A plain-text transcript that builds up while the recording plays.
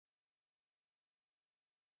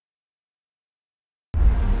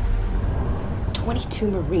22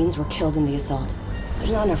 Marines were killed in the assault.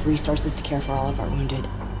 There's not enough resources to care for all of our wounded.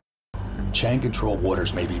 Chang-controlled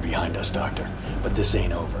waters may be behind us, Doctor, but this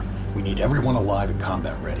ain't over. We need everyone alive and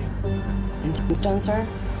combat ready. And Tombstone, sir?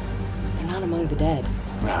 They're not among the dead.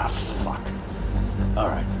 Ah, fuck.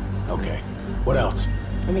 Alright, okay. What else?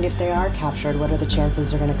 I mean, if they are captured, what are the chances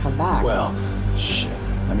they're gonna come back? Well, shit.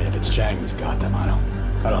 I mean, if it's Chang who's got them, I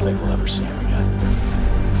don't think we'll ever see him again.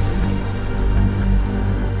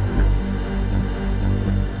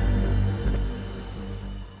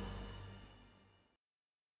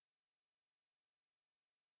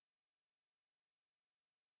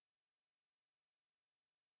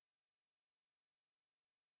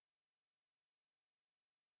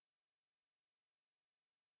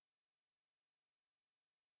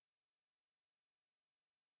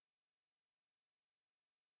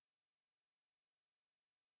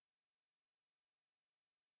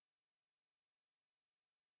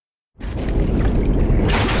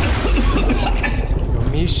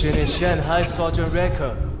 Mission in Shanghai, Sergeant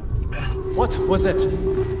Recker. What was it?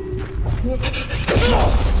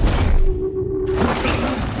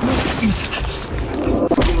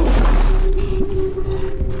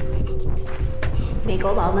 美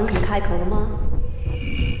国佬们肯开口了吗？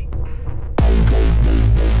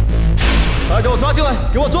把他给我抓进来，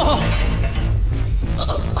给我坐好。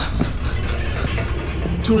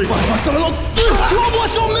注意，放下来了！我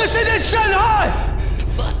做 mission in Shanghai。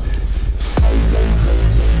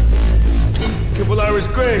 Capillary's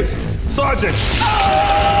graves! Sergeant!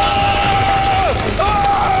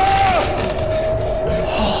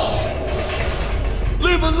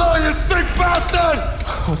 Leave alone, you sick bastard!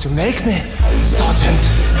 Would you make me,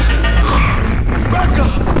 Sergeant? Wrecker!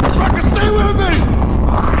 Wrecker, stay with me!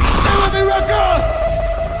 Stay with me, Wrecker!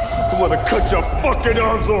 I'm gonna cut your fucking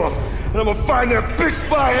arms off, and I'm gonna find that bitch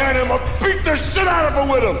spy hand and I'm gonna beat the shit out of her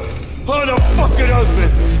with him! I'm the fucking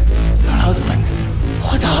husband! Husband?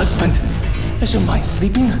 What husband? Is your mind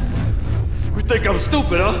sleeping? You think I'm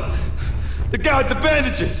stupid, huh? The guy with the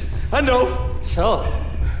bandages! I know! So,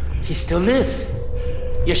 he still lives.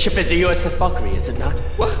 Your ship is the USS Valkyrie, is it not?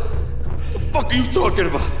 What? The fuck are you talking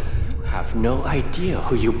about? I have no idea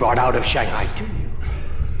who you brought out of Shanghai, do you?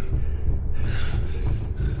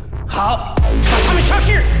 好，把他们消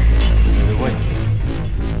失。没问题。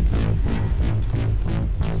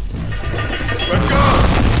 Wrecker!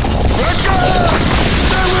 Wrecker!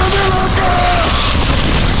 Stay with me, Wrecker!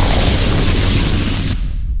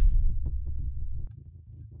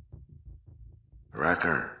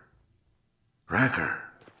 Wrecker. Wrecker.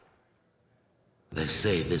 They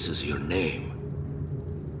say this is your name.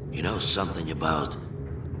 You know something about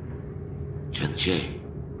Chen-Che?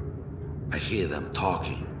 I hear them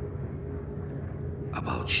talking.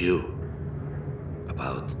 About you.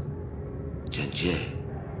 About Chen-Che.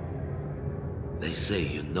 They say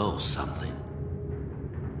you know something.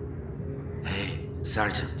 Hey,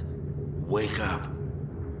 Sergeant, wake up.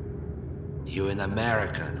 You're an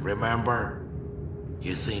American, remember?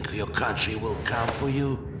 You think your country will come for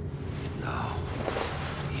you? No.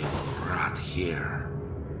 You will rot here.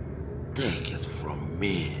 Take it from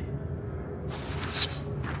me.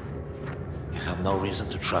 You have no reason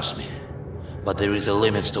to trust me, but there is a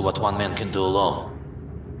limit to what one man can do alone.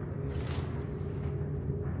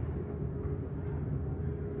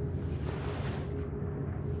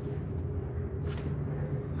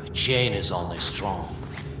 A chain is only strong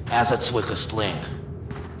as its weakest link.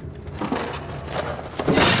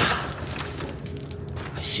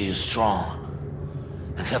 I see you strong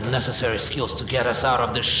and have necessary skills to get us out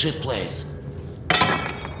of this shit place.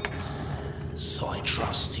 So I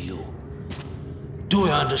trust you. Do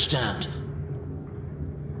you understand?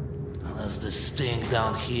 Unless this sting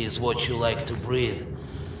down here is what you like to breathe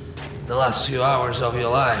the last few hours of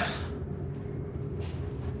your life.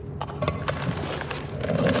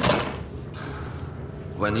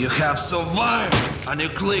 When you have survived a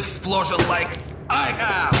nuclear explosion like I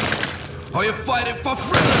have, are you fighting for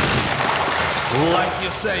freedom? Like you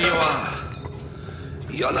say you are.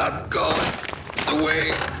 You're not going to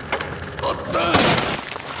wait or die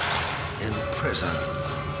in prison.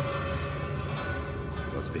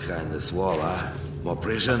 What's behind this wall, huh? More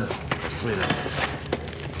prison or freedom?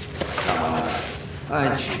 Come on,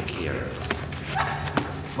 aren't you curious?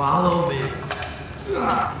 Follow me.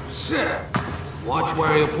 Shit! Watch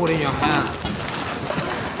where you're putting your hands.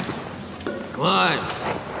 Climb.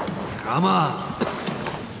 Come on.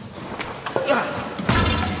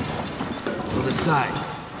 To the side.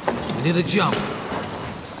 You need a jump.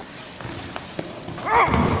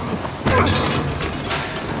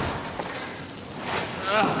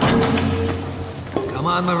 Come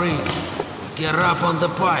on, Marine. Get up on the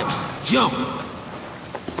pipe. Jump.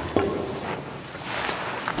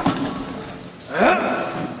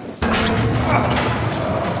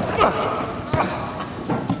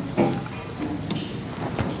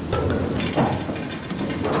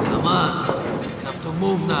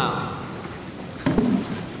 Move now.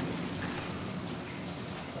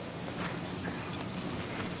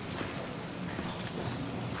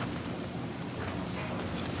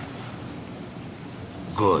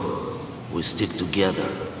 Good. We stick together.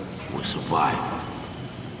 We survive.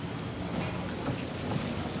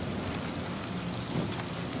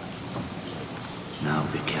 Now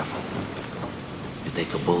be careful. You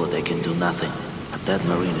take a bullet, they can do nothing. A dead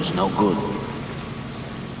Marine is no good.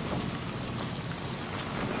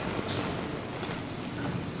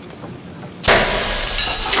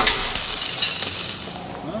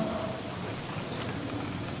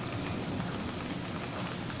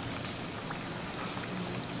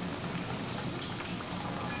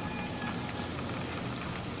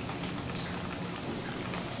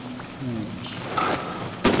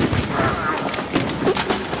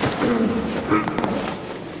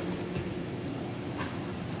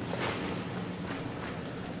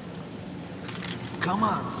 Come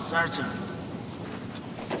on, Sergeant.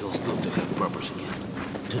 Feels good to have purpose again.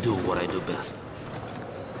 To do what I do best.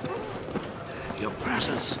 Your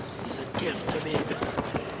presence is a gift to me.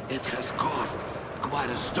 It has caused quite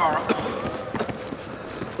a storm.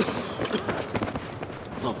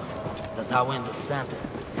 Look, the tower in the center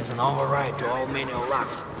has an override to all manual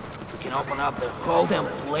locks. We can open up the whole damn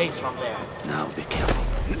place from there. Now be careful.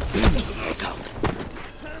 Look out.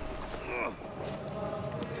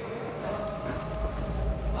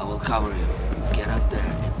 I will cover you. Get up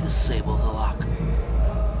there and disable the lock.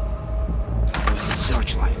 With the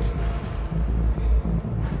searchlights.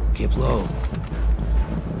 Keep low.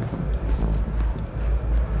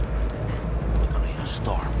 We create a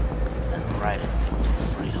storm, then ride it through to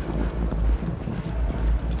freedom.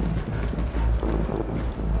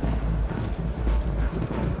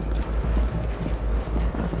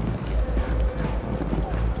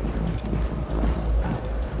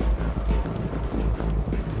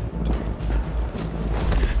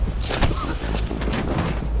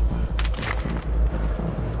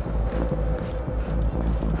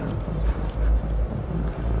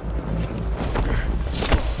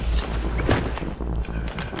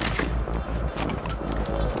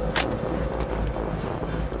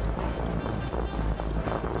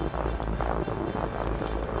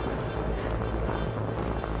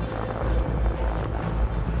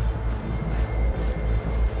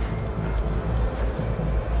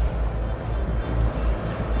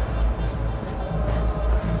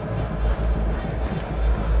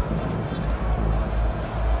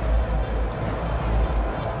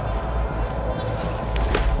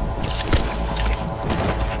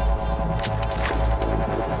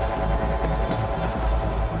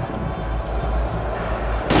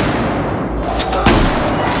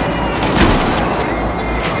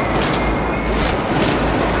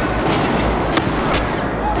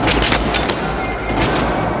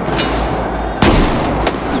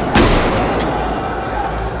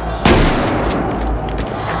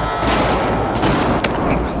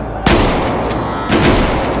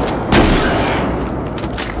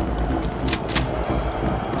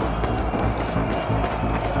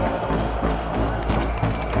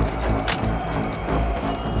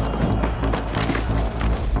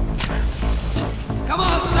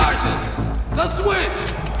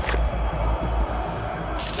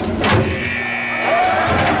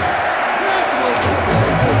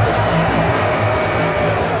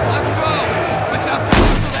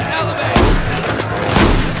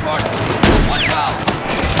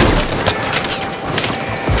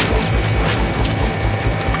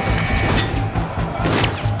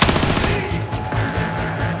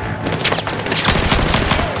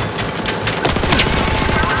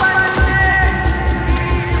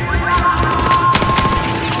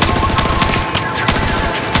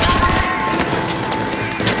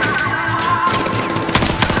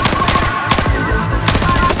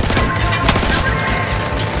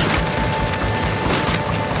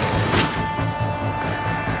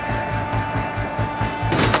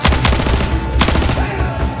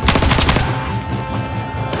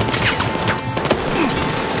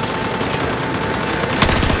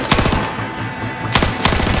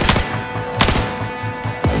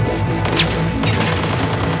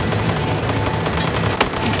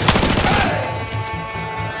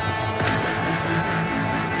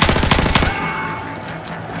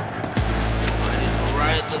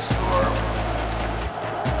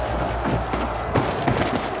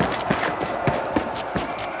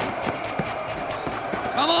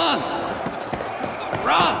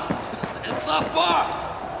 Run! It's not far!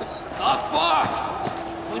 Not far!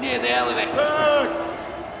 We're near the elevator.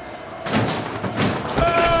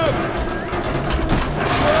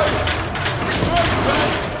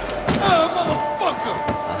 Motherfucker!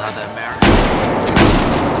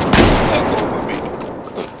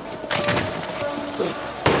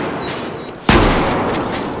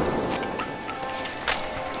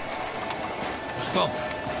 Let's go.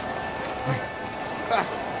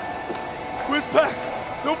 Where's Pac?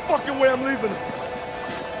 No fucking way I'm leaving.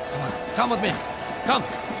 Come on, come with me. Come.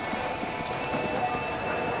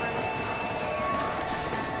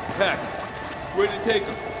 Pac, where'd you take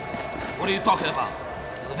him? What are you talking about?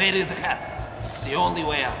 Elevator is ahead. It's the only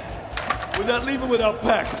way out. We're not leaving without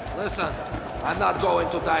Pac. Listen, I'm not going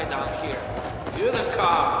to die down here. You either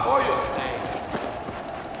come or you stay.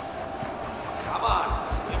 Come on,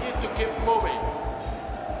 we need to keep moving.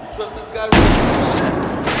 You trust this guy?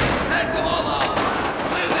 Take them all out!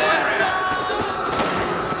 Clear the area!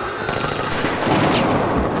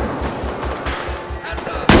 Hands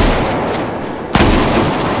up!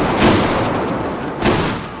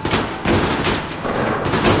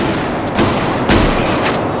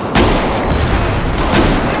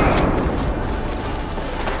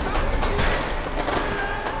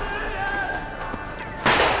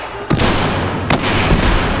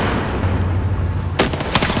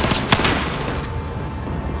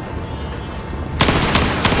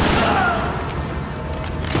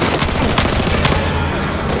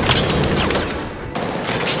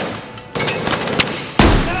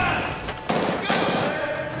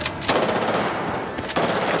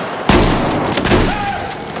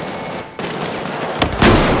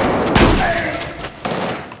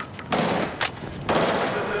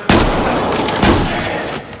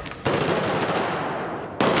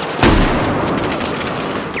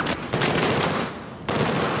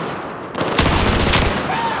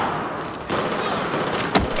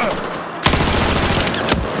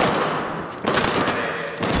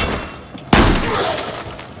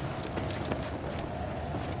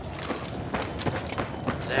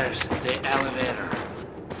 There's the elevator.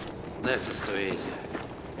 This is too easy.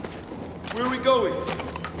 Where are we going?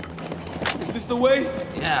 Is this the way?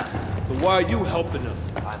 Yeah, So why are you helping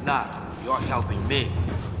us? I'm not. You're helping me.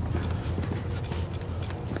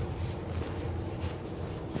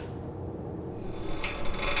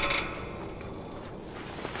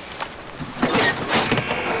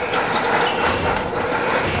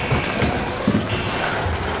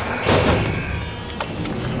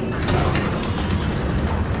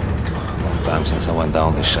 Long time since I went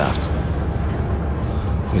down this shaft.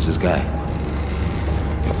 Who's this guy?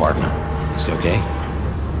 Your partner. Is he okay?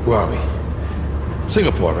 Where are we?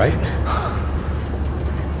 Singapore, right?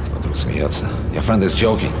 Вдруг смеется. Your friend is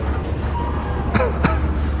joking.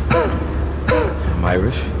 I'm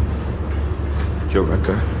Irish. You're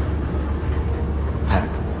Wrecker. Pac.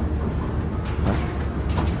 Huh?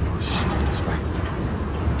 Oh shit, that's right.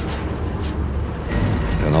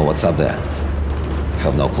 You don't know what's up there? You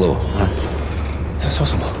have no clue, huh? 在说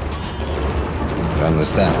什么？ You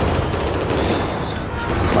understand?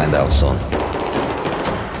 Find out soon.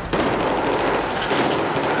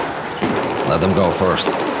 Let them go first.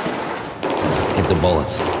 Hit the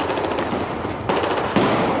bullets.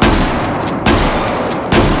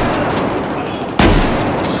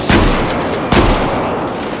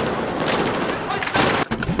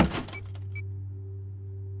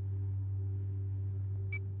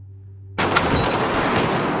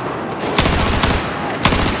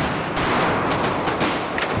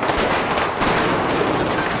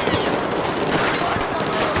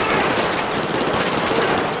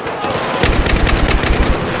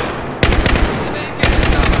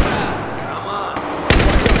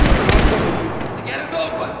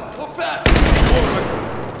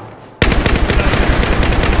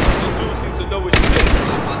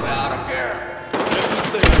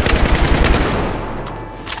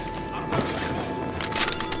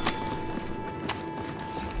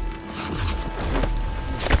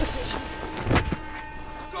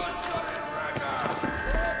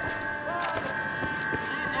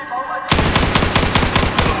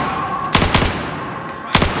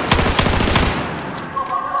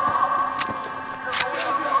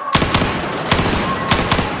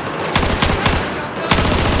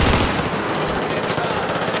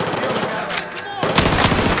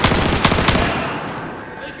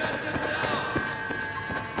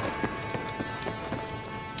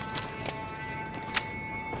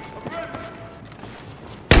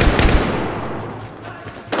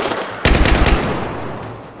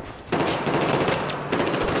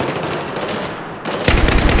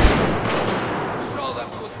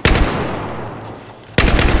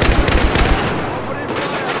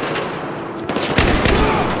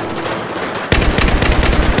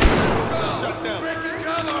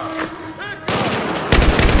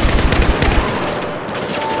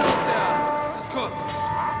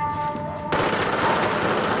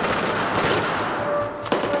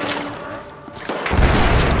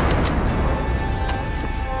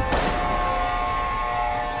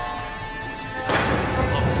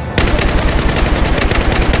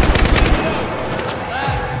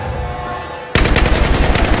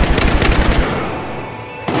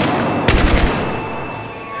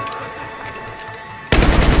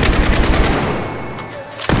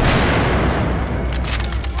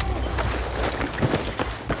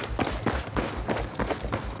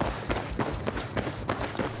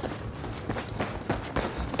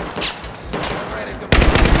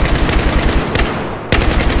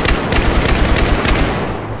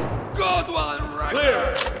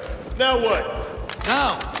 Now what?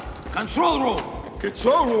 Now, control room.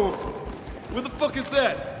 Control room? Where the fuck is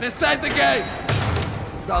that? Beside the gate.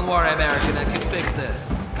 Don't worry, American, I can fix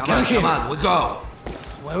this. Come on, we go.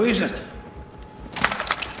 Where is it?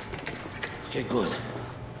 Okay, good.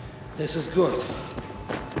 This is good.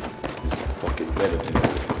 This fucking better be good.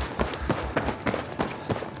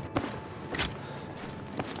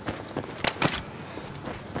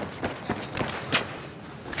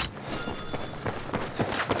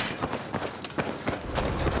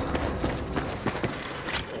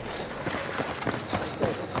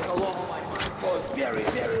 Very,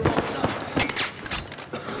 very long now.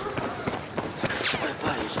 My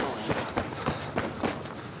body's falling apart.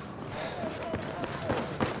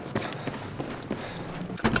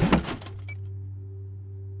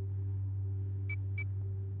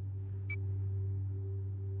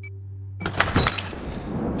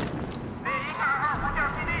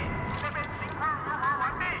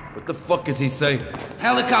 What the fuck is he saying?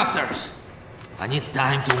 Helicopters. I need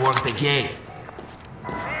time to work the gate.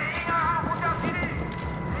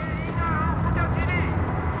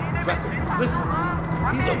 Record, listen.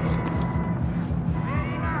 Helos.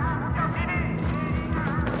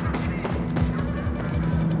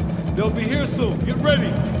 They'll be here soon. Get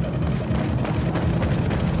ready.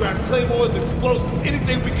 Grab claymores, explosives,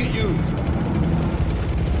 anything we can use.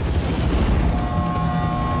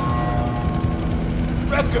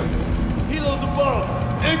 Record, Helos above.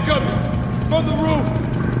 Incoming. From the roof.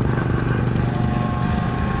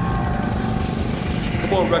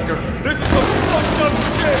 Come on, Wrecker. This is some fucked up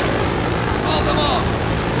shit! Hold them off!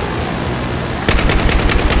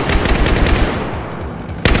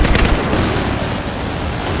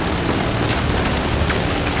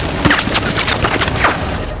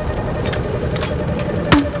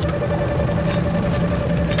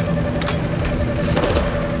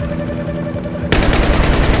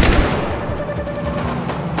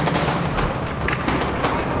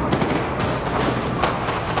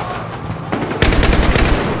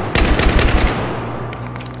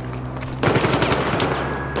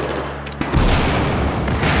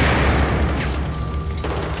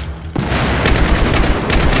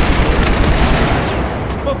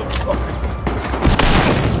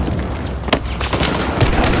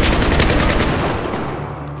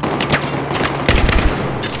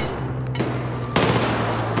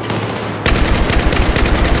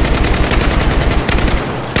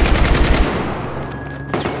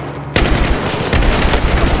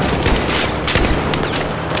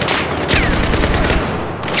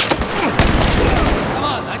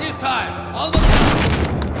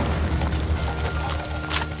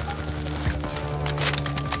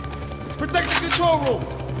 Protect the control room!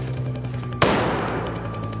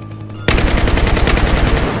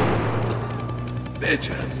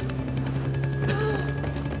 Bitches!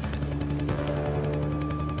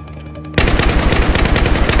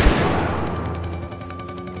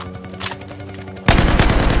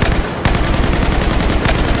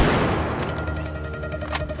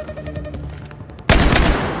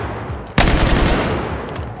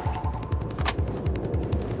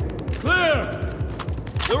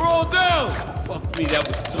 They're all down! Fuck me, that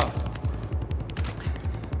was tough.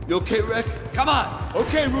 You okay, Rek? Come on!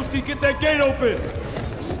 Okay, Roofy, get that gate open!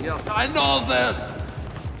 Yes, I know this!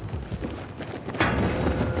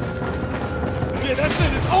 Yeah, that's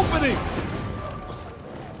it, it's opening!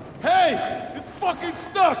 Hey! It's fucking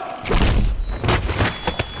stuck!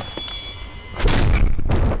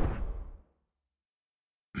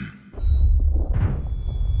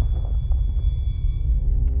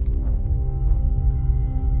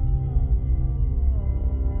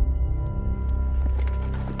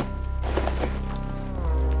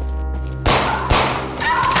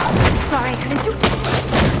 Sorry, I didn't do...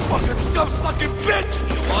 Fucking scum-sucking bitch!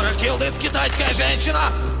 You wanna kill this китайская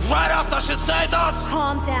женщина right after she said us?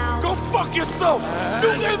 Calm down. Go fuck yourself!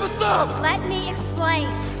 You gave us up! Let me explain.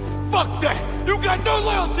 Fuck that! You got no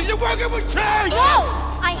loyalty! You're working with Chang! No!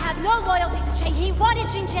 I have no loyalty to Chang. He wanted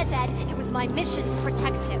Jinjie dead. It was my mission to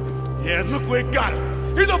protect him. Yeah, look where it got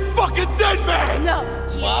him! He's a fucking dead man! No,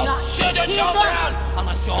 he is Well, not. shoot your He is children! not.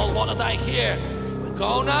 Unless you all wanna die here. We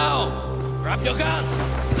go now! Grab your guns!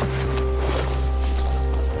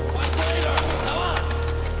 Fight later! Come on!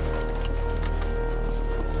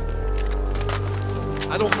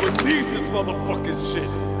 I don't believe this motherfucking shit!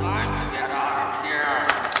 Time to get out of here!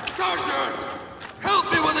 Sergeant! Help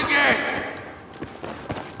me with the gate!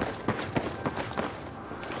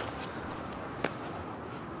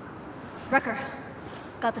 Wrecker,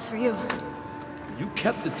 got this for you. You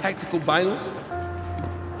kept the tactical binos?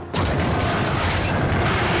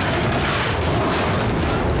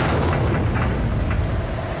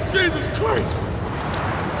 Jesus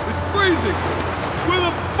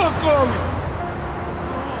on me!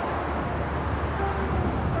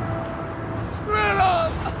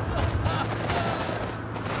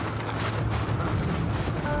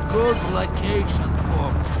 Good location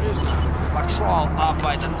for prisoner. Patrol up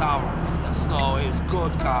by the tower. The snow is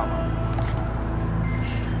good cover.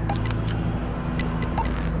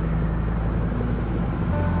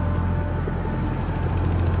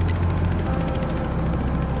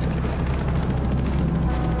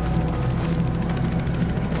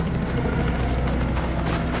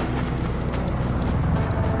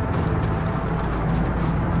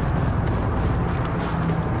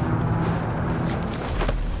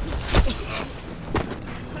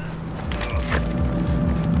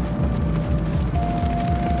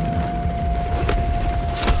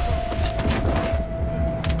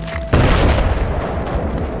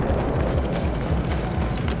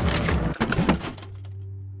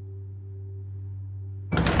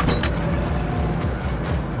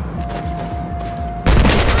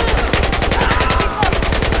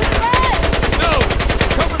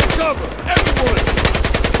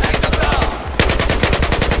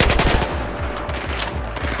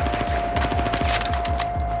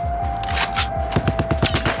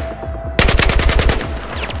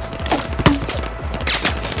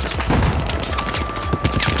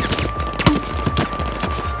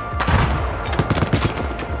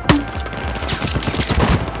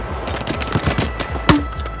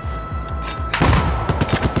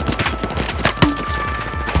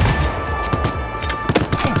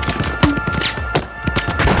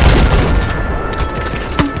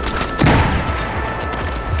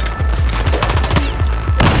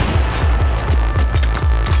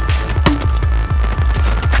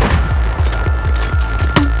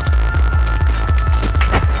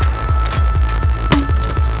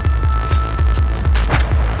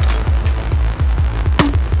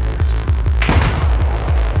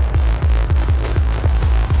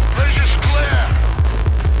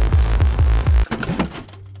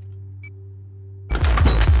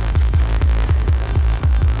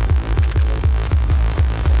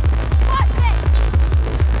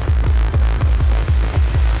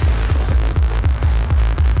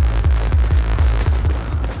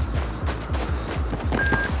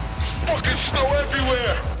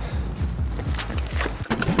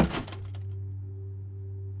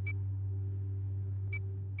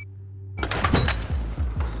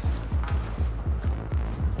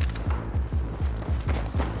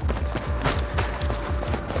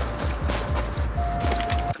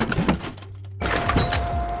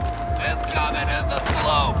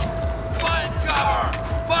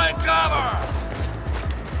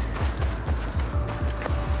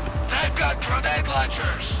 Grenade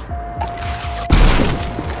launchers!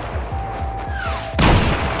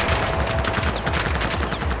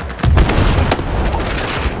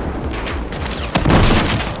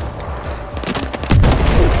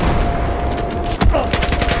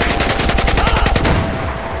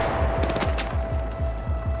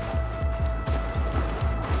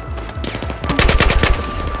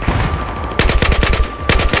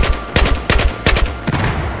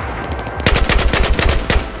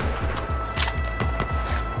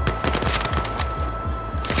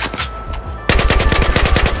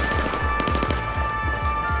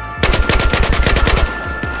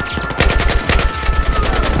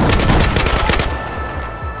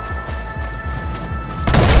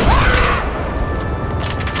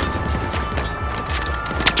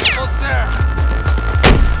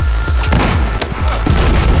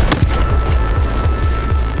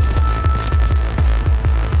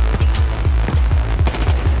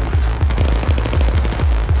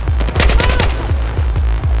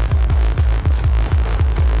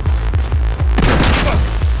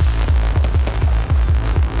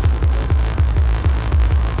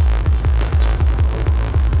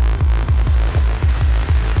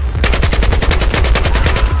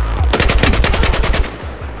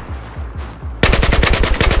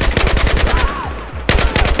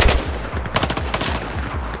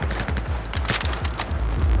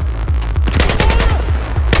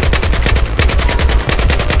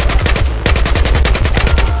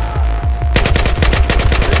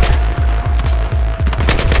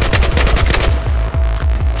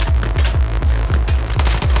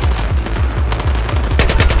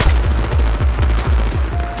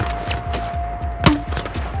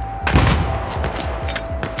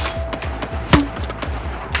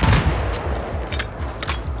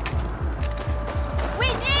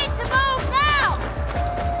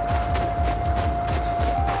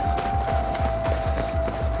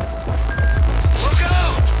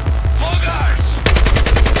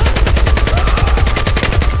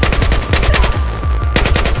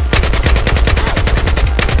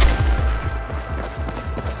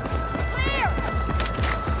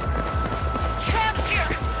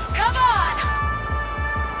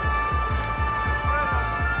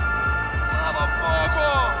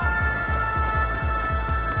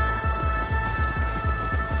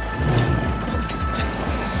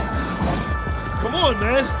 on,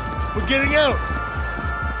 man. We're getting out.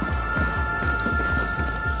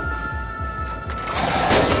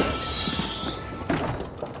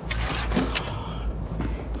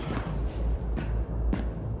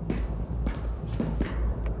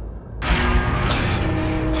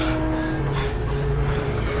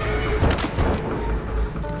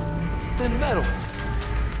 It's thin metal.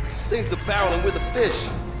 This thing's the barrel and we're the fish.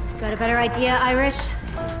 Got a better idea, Irish?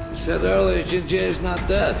 You said earlier Ginger is not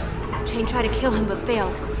dead. Chain tried to kill him but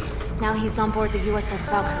failed. Now he's on board the USS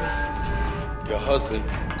Valkyrie. Your husband,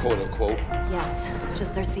 quote unquote. Yes,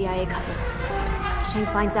 just their CIA cover. If Chain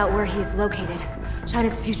finds out where he's located,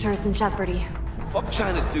 China's future is in jeopardy. Fuck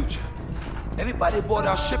China's future. Everybody aboard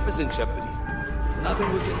our ship is in jeopardy.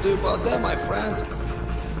 Nothing we can do about that, my friend.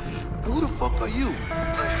 Who the fuck are you?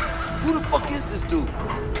 Who the fuck is this dude?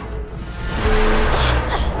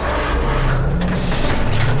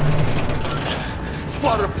 It's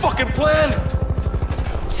part of the fucking plan?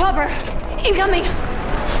 Chopper! Incoming!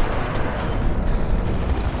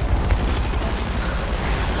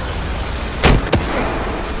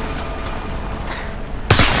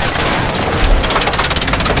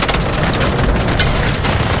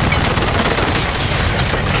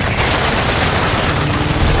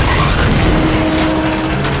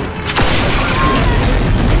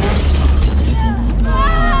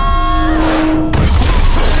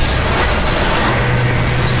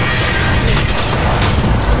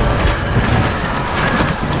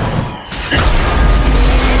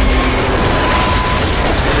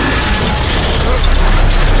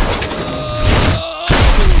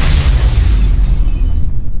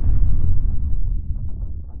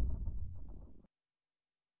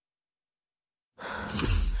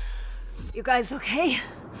 You guys okay?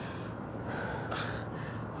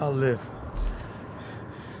 I'll live.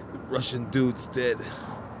 The Russian dude's dead.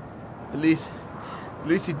 At least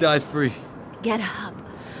he died free. Get up.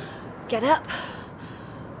 Get up.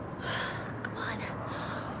 Come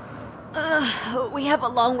on. We have a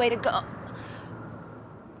long way to go.